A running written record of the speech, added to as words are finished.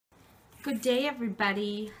Good day,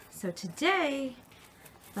 everybody. So today,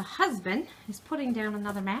 the husband is putting down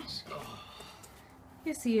another mat.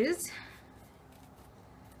 Yes, he is.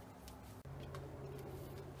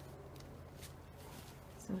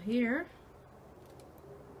 So here,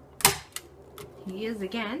 he is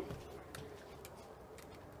again.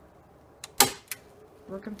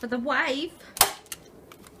 Working for the wife.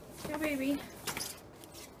 Yeah, baby.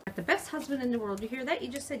 Got the best husband in the world. You hear that? You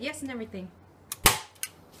just said yes and everything.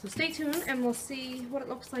 So stay tuned and we'll see what it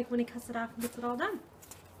looks like when he cuts it off and gets it all done.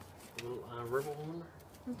 A little unravel on there?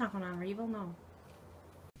 It's not going to unravel, no.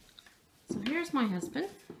 So here's my husband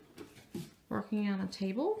working on a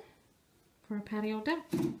table for a patio deck.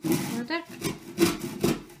 Or a deck.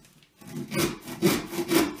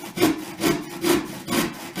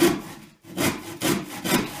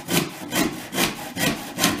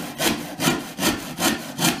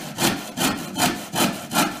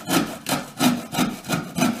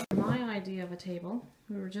 Of a table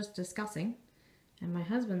we were just discussing and my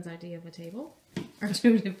husband's idea of a table are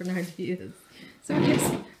two different ideas. So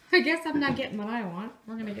I guess I'm not getting what I want.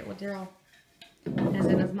 We're gonna get what Daryl has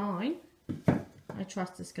in his mind. I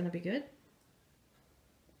trust it's gonna be good.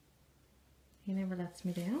 He never lets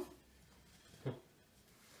me down.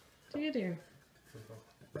 Do you, dear?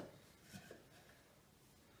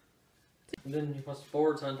 And then you put the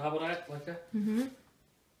boards on top of that like that. Mm-hmm.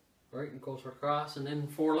 Right, and goes across and then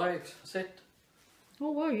 4 legs. That's it.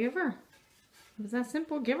 Oh, well, give her. It was that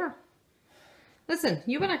simple. Give her. Listen,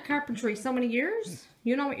 you've been at carpentry so many years.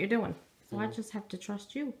 You know what you're doing. So I just have to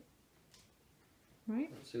trust you. Right?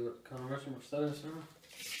 Let's see what kind of measurements that is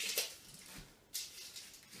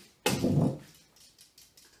now.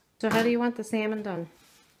 So how do you want the salmon done?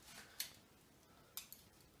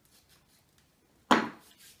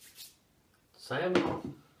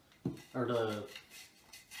 Salmon? Or the...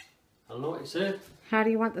 I don't know what you said. How do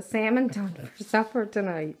you want the salmon done for supper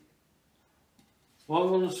tonight? Well, I'm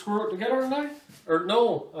going to screw it together tonight? Or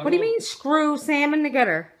no. What do you mean screw salmon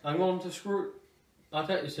together? I'm going to screw it. I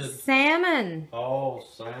thought you said... Salmon. Oh,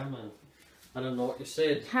 salmon. I don't know what you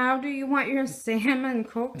said. How do you want your salmon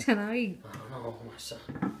cooked tonight? I don't know myself.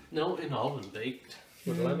 No, in the oven baked.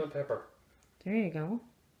 With lemon pepper. There you go.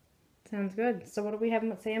 Sounds good. So what are we having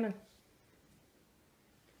with salmon?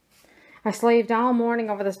 I slaved all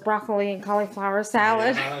morning over this broccoli and cauliflower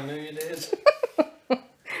salad. Yeah, I knew you did.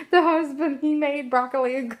 The husband, he made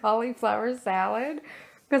broccoli and cauliflower salad.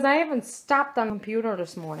 Because I haven't stopped on the computer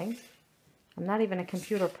this morning. I'm not even a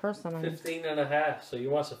computer person. 15 and a half. So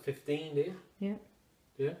you want a 15, do you? Yeah.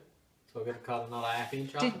 Yeah. So I got to cut another ½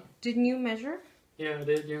 inch off. Didn't you measure? Yeah, I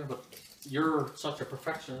did, yeah. But you're such a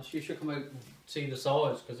perfectionist. You should come out and see the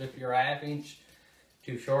size. Because if you're ½ inch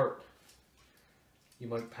too short, you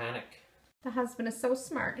might panic. The husband is so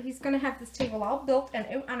smart. He's going to have this table all built and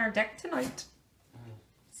out on our deck tonight.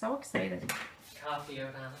 So excited. Coffee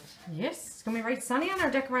out on it. Yes, it's going to be right sunny on our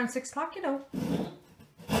deck around 6 o'clock, you know.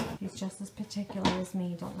 He's just as particular as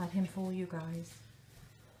me. Don't let him fool you guys.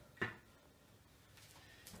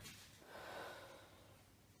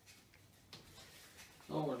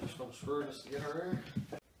 Oh, we're just going to screw this together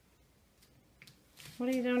there. What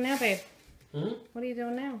are you doing now, babe? Hmm? What are you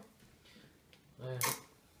doing now?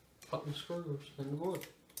 Putting screws in the wood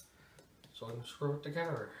so I can screw it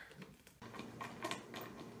together.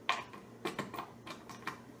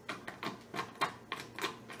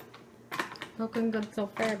 Looking good so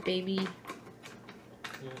far, baby.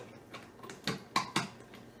 Yeah.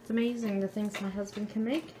 It's amazing the things my husband can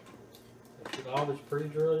make. You should always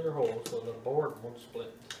pre-drill your hole so the board won't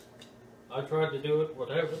split. I tried to do it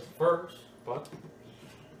without it first, but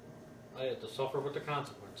I had to suffer with the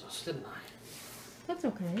consequences, didn't I? That's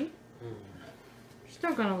okay. We're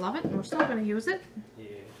still going to love it and we're still going to use it. Yeah.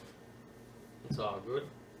 It's all good.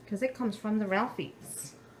 Because it comes from the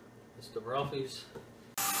Ralphies. It's the Ralphies.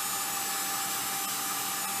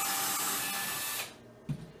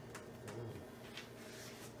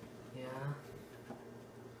 Yeah.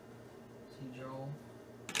 See, Joel?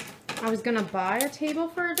 I was going to buy a table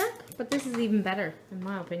for a deck, but this is even better, in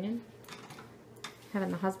my opinion. Having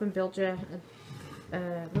the husband build you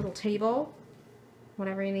a little table.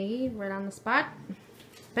 Whatever you need, right on the spot.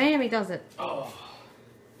 Bam, he does it. Oh.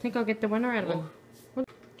 I think I'll get the winner out of him. Look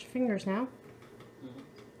at your fingers now.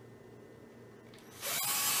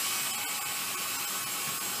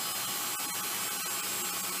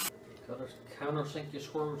 Gotta countersink your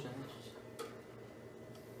screws in.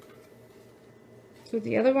 So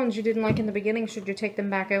the other ones you didn't like in the beginning, should you take them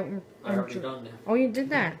back out and... I already done that. Oh, you did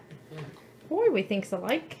that? Yeah. Boy, we think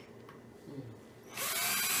alike.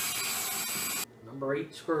 Number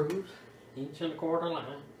 8 screws, 1.25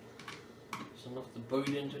 line. It's enough to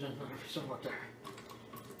bite into the somewhat there.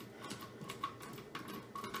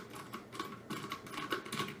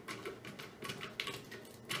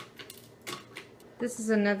 This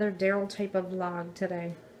is another Daryl type of vlog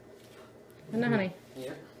today. Isn't it, honey?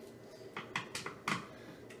 Yeah.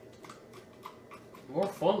 More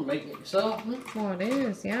fun making it yourself, huh? Well, it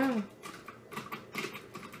is, yeah.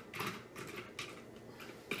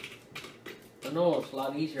 I know it's a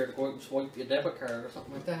lot easier to go out and swipe your debit card or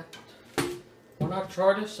something like that. Why not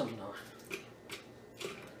try this sometime?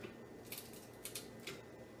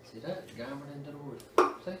 See that? Jamming into the wood.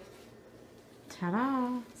 See?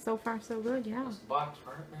 Ta-da! So far, so good, yeah. That's the box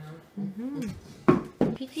part now. Mm-hmm.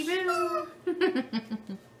 Peeky boo!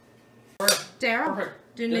 Daryl,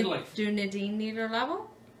 do Nadine need her level?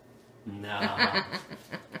 Nah.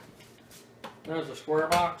 There's a square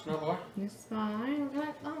box, no boy. It's fine.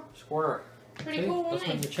 Oh, Square. pretty See? cool, That's isn't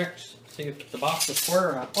when it? you check, see if the box is square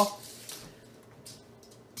or not. Oh.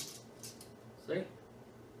 See?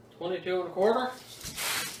 22 1/4.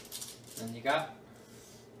 And you got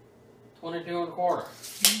 22 1/4.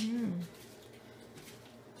 Mm-hmm.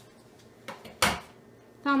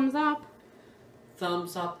 Thumbs up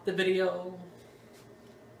Thumbs up the video.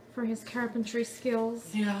 for his carpentry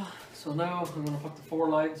skills. Yeah. So now I'm gonna put the 4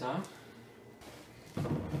 legs on.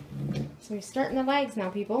 So we're starting the legs now,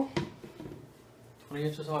 people. 20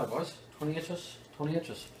 inches high, boys. 20 inches. 20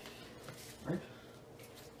 inches. Right?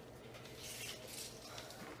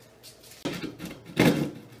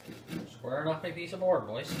 Squaring off my piece of board,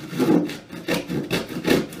 boys.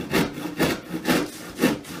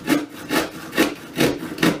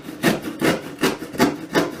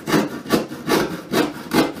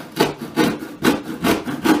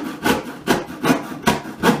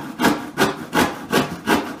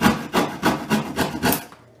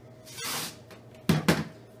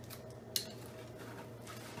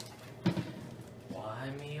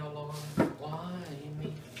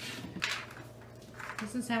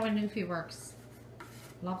 This is how a newfie works.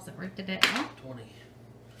 Loves it right to death. Huh? 20.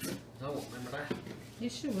 I won't remember that.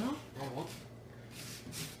 Yes, you will. I won't.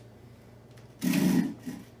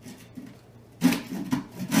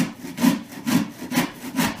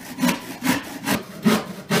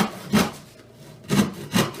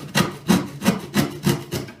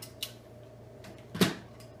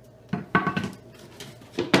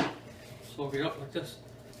 Slow it up like this.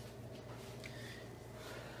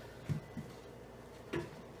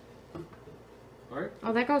 Alright?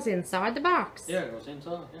 Oh, that goes inside the box. Yeah, it goes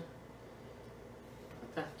inside, yeah.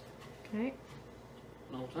 Like that. Okay.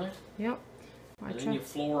 Know what I'm saying? Yep. And then you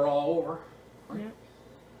floor all over. Right?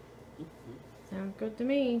 Yep. Sounds good to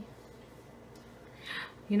me.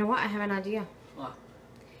 You know what? I have an idea. What?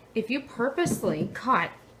 If you purposely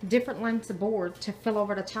cut different lengths of board to fill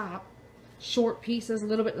over the top, short pieces, a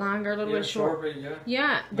little bit longer, a little bit short.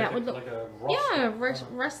 Yeah, that would look. Like a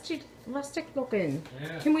rustic, rustic looking.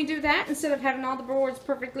 Yeah. Can we do that instead of having all the boards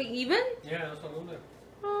perfectly even? Yeah, that's what we'll do.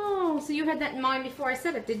 Oh, so you had that in mind before I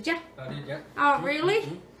said it, did ya? I did, yeah. Oh,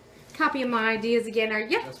 really? Copying my ideas again, are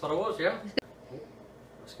ya? That's what it was, yeah. I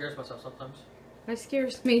scares myself sometimes. That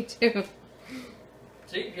scares me too.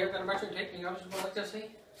 See, if you have got a measuring tape and you just go like this, see?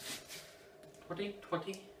 20,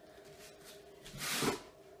 20.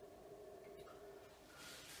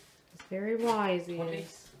 It's very wise, he 20.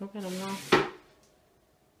 is. Look at him now.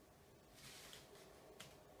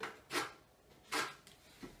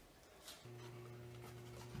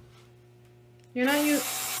 You're not you.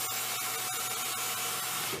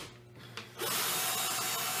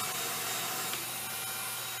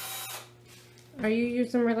 Are you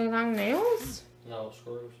using really long nails? No,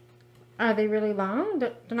 screws. Are they really long?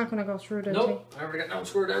 They're not going to go through the Nope, I already got no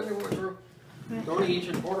screw down there, went through. Yeah. Only inch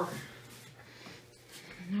and a quarter.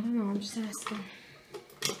 I don't know, I'm just asking.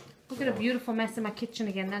 Look at a beautiful mess in my kitchen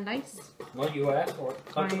again, that nice? Well, you asked for it.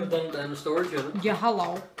 I could have done it in the storage unit. Yeah,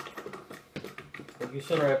 hello. But you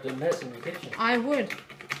sooner have the mess in the kitchen. I would.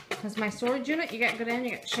 Because my storage unit, you got to go down,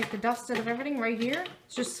 you got to shake the dust out of everything right here.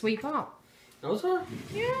 It's just sweep up. No, sir?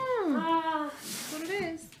 Yeah. Ah, That's what it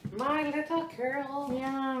is. my little girl.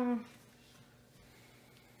 Yeah.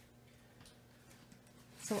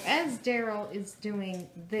 So as Daryl is doing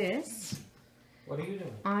this, What are you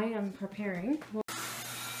doing? I am preparing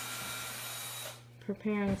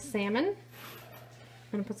salmon.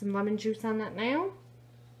 I'm going to put some lemon juice on that now.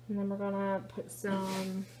 And then we're going to put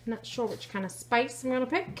some, not sure which kind of spice I'm going to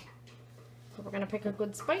pick. So we're going to pick a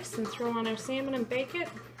good spice and throw on our salmon and bake it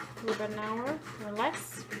for about an hour or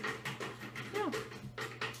less. Yeah.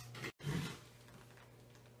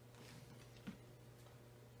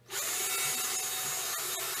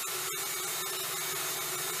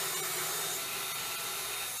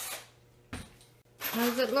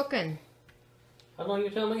 it looking? How long you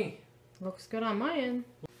tell me? Looks good on my end.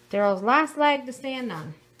 Daryl's last leg to stand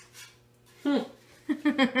on.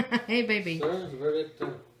 Hey, baby. There's the verdict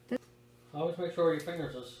too. Always make sure your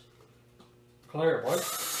fingers is clear, boy.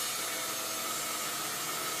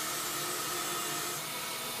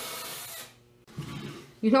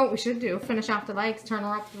 You know what we should do? Finish off the legs, turn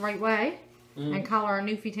her up the right way, and call her a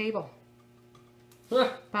newfie table.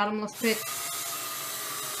 Bottomless pit.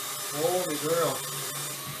 Oh, me drill.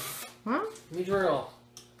 Huh? Me drill.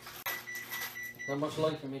 Not much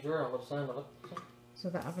life in me drill, but the sound of it. So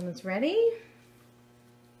the oven is ready.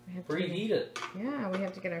 We have to Preheat it. Yeah, we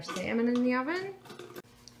have to get our salmon in the oven.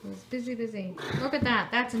 It's busy, busy. Look at that.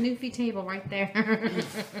 That's a newfie table right there.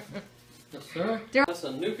 Yes, sir. That's a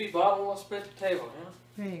newfie bottomless pit table, yeah?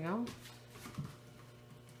 There you go.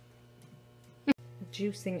 The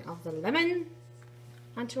juicing of the lemon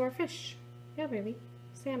onto our fish. Yeah, baby.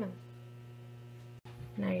 Salmon.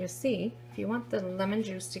 Now you see, if you want the lemon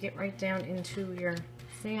juice to get right down into your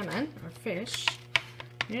salmon or fish,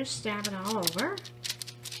 you just stab it all over.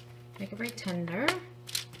 Make it very tender.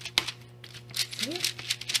 See?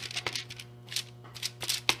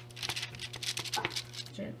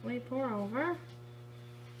 Gently pour over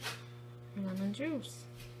lemon juice.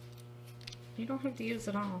 You don't have to use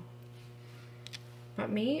it all. But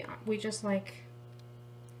me, we just like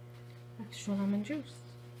extra lemon juice.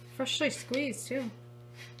 Freshly squeezed too.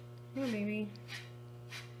 Yeah, baby.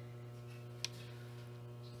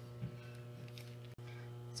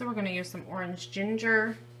 So we're going to use some orange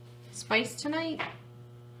ginger spice tonight.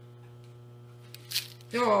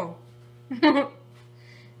 Oh. That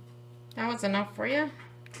was enough for you.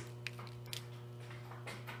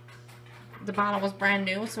 The bottle was brand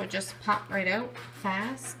new, so it just popped right out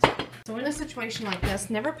fast. So in a situation like this,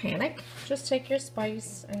 never panic. Just take your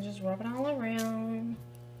spice and just rub it all around.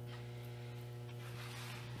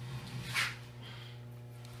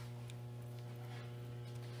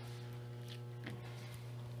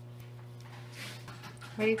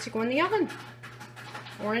 Ready to go in the oven.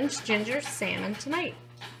 Orange ginger salmon tonight.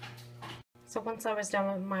 So once I was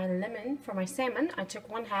done with my lemon for my salmon, I took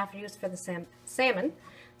 1/2 used for the salmon.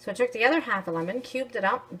 So I took the other half of lemon, cubed it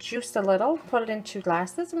up, juiced a little, put it in 2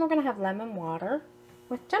 glasses, and we're going to have lemon water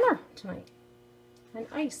with dinner tonight. And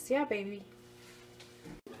ice, yeah, baby.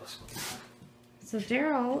 So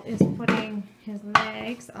Daryl is putting his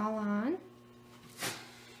legs all on.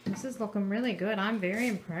 This is looking really good. I'm very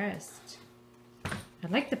impressed. I'd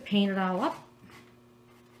like to paint it all up.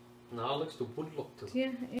 No, it looks the wood look to it.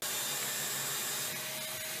 Yeah.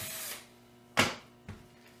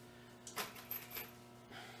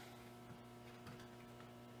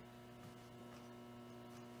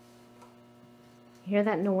 Hear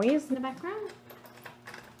that noise in the background?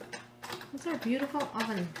 That's our beautiful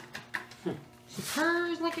oven. She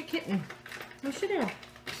purrs like a kitten. We should do.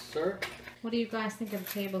 Sir? What do you guys think of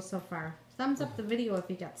the table so far? Thumbs up the video if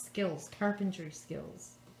you got skills, carpentry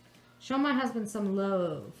skills. Show my husband some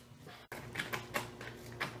love.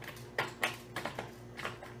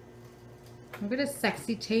 Look at this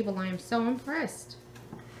sexy table. I am so impressed.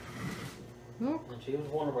 Look. And she was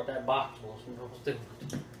wondering what that box was when I was doing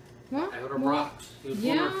it. What? Out of rocks.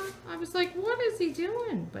 Yeah, I was like, what is he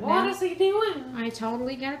doing? But what is he doing? I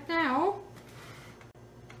totally get it now.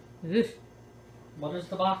 Ugh. What is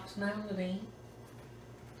the box now, Nadine?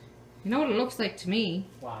 You know what it looks like to me?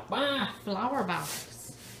 What? A flower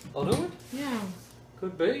box. Oh, do it? Yeah.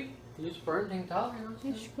 Could be. Use for anything talking.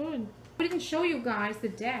 It's good. We didn't show you guys the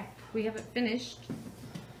deck. We have it finished.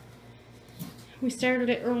 We started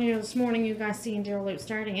it earlier this morning. You guys seen Daryl out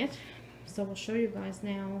starting it. So we'll show you guys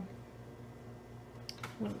now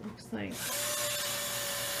what it looks like.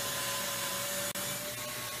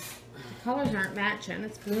 The colors aren't matching.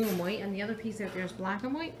 It's blue and white, and the other piece out there is black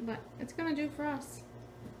and white, but it's gonna do for us.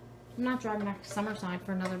 I'm not driving back to Summerside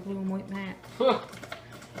for another blue and white mat.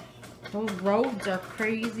 Those roads are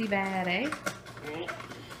crazy bad, eh?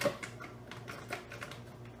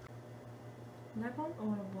 Level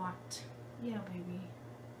or what? Yeah, baby.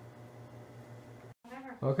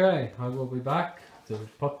 Whatever. Okay, I will be back to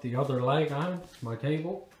put the other leg on my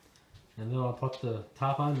table, and then I'll put the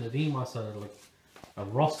top on. Nadine wants a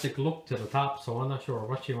rustic look to the top, so I'm not sure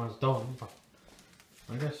what she wants done, but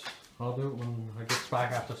I guess I'll do it when I get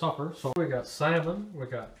back after supper. So we got salmon, we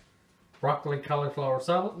got broccoli cauliflower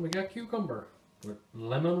salad, and we got cucumber with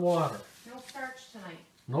lemon water. No starch tonight.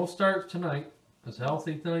 No starch tonight. It's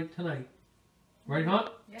healthy tonight. Right, hon?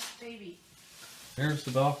 Yes, baby. There's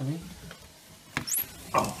the balcony.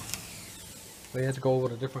 Oh. We had to go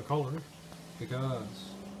with a different color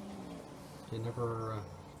because they never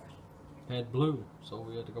had blue, so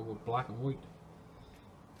we had to go with black and white.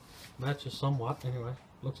 matches somewhat anyway.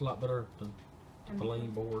 Looks a lot better than the plain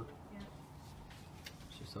board. Yeah.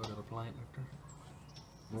 She still got a plant up there.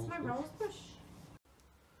 That's my rose bush.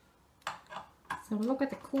 So look at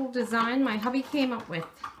the cool design my hubby came up with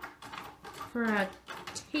for a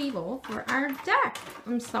table for our deck.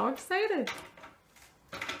 I'm so excited.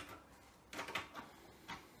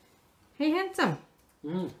 Hey, handsome.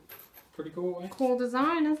 Pretty cool, eh? Cool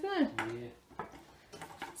design, isn't it? Yeah.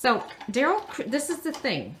 So, Daryl, this is the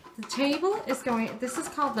thing. The table is going, this is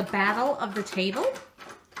called the Battle of the Table.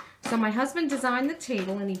 So my husband designed the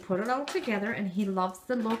table and he put it all together and he loves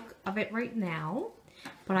the look of it right now.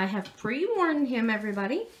 But I have pre-warned him,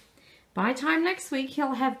 everybody. By time next week,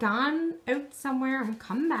 he'll have gone out somewhere and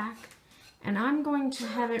come back. And I'm going to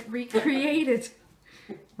have it recreated.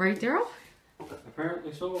 Right, Daryl?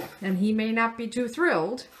 Apparently so. And he may not be too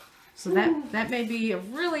thrilled. So that may be a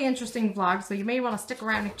really interesting vlog. So you may want to stick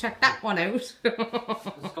around and check that one out. There's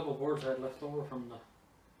a couple of boards I had left over from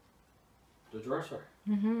the dresser.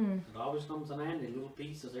 It always comes in handy, little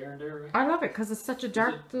pieces here and there. Right? I love it because it's such a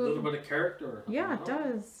dark... A little bit of character. Yeah, it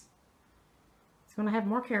does. It's going to have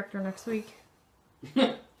more character next week.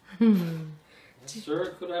 Sure,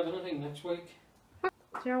 it could have anything next week. Do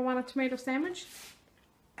you want a tomato sandwich?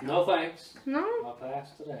 No thanks. No? I'll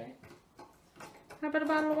pass today. How about a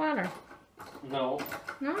bottle of water? No.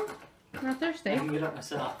 No? Not thirsty? I can get it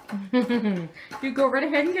myself. You go right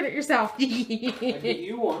ahead and get it yourself. I'll get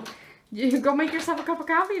you one. You go make yourself a cup of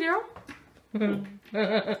coffee, Daryl.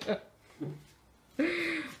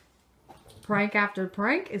 Prank after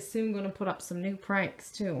prank is soon going to put up some new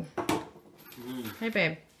pranks, too. Hey,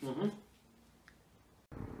 babe.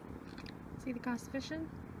 See the guys fishing?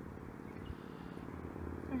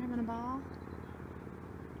 They're having a ball.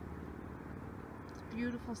 It's a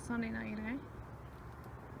beautiful sunny night, eh?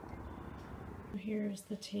 Here's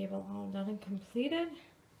the table all done and completed.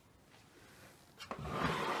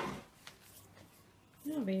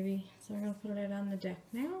 Oh, baby. So we're going to put it out on the deck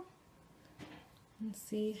now and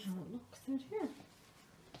see how it looks out here.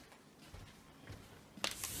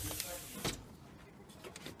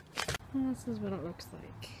 And this is what it looks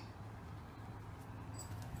like.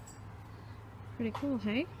 Pretty cool,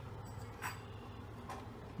 hey?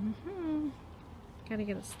 Gotta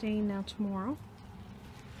get it stained now tomorrow.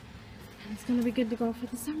 And it's gonna be good to go for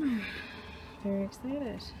the summer. Very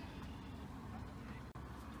excited.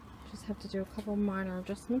 Just have to do a couple minor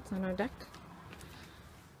adjustments on our deck.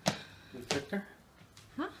 Do it fit there?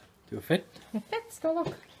 Huh? Do it fit? It fits. Go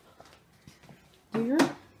look. Do your...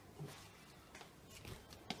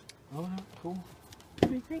 Oh, yeah, cool.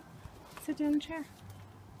 Right, great. Sit down in the chair.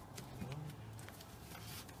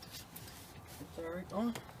 It's alright,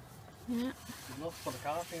 oh. Yeah. Enough for the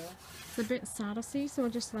coffee, huh? It's a bit sawdusty, so I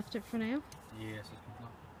just left it for now. Yes, it's good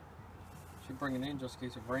enough. Should bring it in just in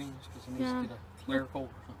case it rains, because it needs to get a clear coat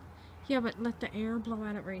or something. Yeah, but let the air blow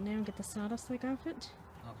at it right now and get the sawdust like off it.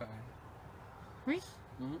 Okay. Right?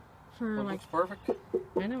 For Well, like... looks perfect.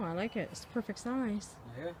 I know, I like it. It's perfect size.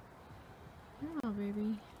 Yeah. Oh,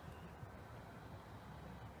 baby.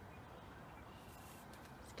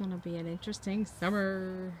 It's gonna be an interesting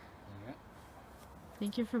summer. Yeah.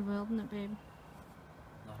 Thank you for building it, babe.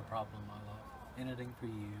 Not a problem, my love. Anything for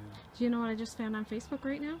you. Do you know what I just found on Facebook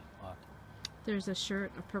right now? What? There's a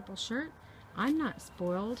shirt, a purple shirt. I'm not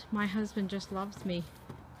spoiled. My husband just loves me.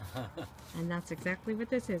 And that's exactly what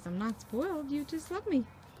this is. I'm not spoiled. You just love me.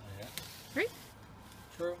 Yeah. Right?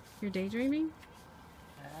 True. You're daydreaming?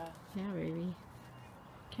 Yeah. Yeah, baby.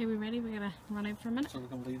 Okay, we ready? We gotta run out for a minute. So we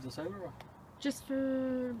can leave this out or what? Just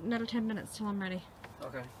for another 10 minutes till I'm ready.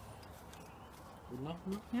 Okay. Good enough?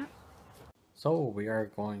 Yeah. So we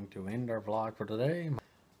are going to end our vlog for today.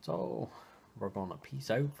 So we're going to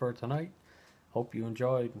peace out for tonight. Hope you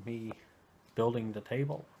enjoyed me building the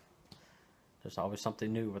table. There's always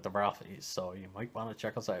something new with the Ralphies, so you might want to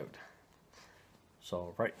check us out.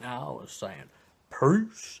 So right now it's saying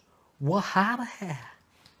peace. Wahada.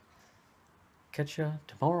 Catch you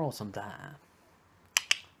tomorrow sometime.